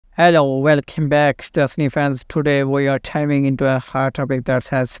Hello, welcome back, Destiny fans. Today we are diving into a hot topic that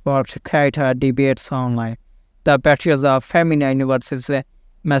has sparked quite a debates online. The battles of feminine versus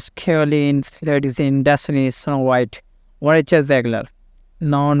masculine ladies in Destiny Snow White. Rachel Zegler,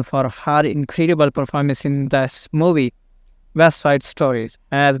 known for her incredible performance in this movie, West Side Stories,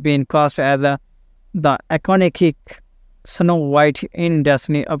 has been cast as the iconic Snow White in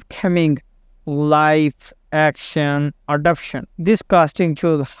Destiny upcoming live action adaptation. This casting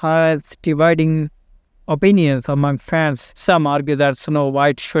choice has dividing opinions among fans. Some argue that Snow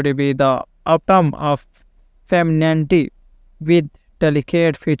White should be the outcome of femininity with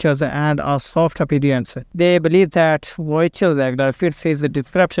delicate features and a soft appearance. They believe that Rachel Zegler fits his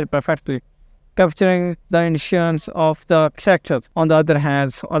description perfectly, capturing the innocence of the characters. On the other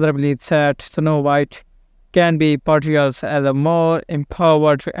hand, others believe that Snow White can be portrayed as a more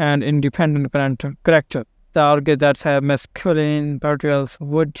empowered and independent character. They argue that masculine portrayals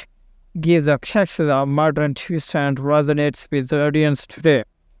would give the character a modern twist and resonates with the audience today.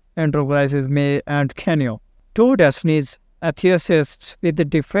 Enterprises May and Keanu. Two Destinies enthusiasts with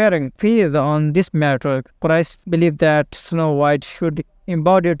differing views on this matter. Christ believe that Snow White should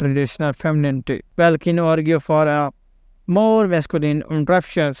embody traditional femininity, while Keanu argue for a more masculine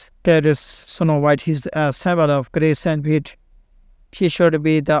interpretations. Carries Snow White is a symbol of grace and wit. She should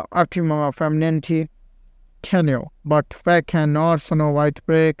be the optimum of femininity. Keanu, but why cannot Snow White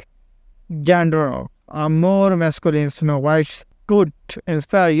break gender? A more masculine Snow White could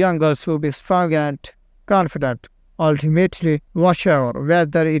inspire young girls to be strong and confident. Ultimately,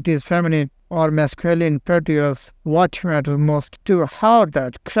 whether it is feminine or masculine portrayals, what matters most to how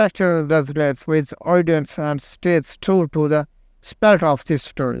that character resonates with audience and stays true to the spirit of this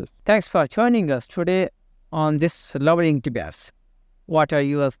story. Thanks for joining us today on this lovely debate. What are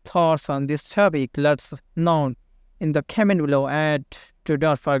your thoughts on this topic? Let's know in the comment below, and do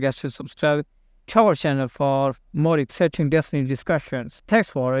not forget to subscribe to our channel for more exciting Destiny discussions. Thanks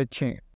for watching.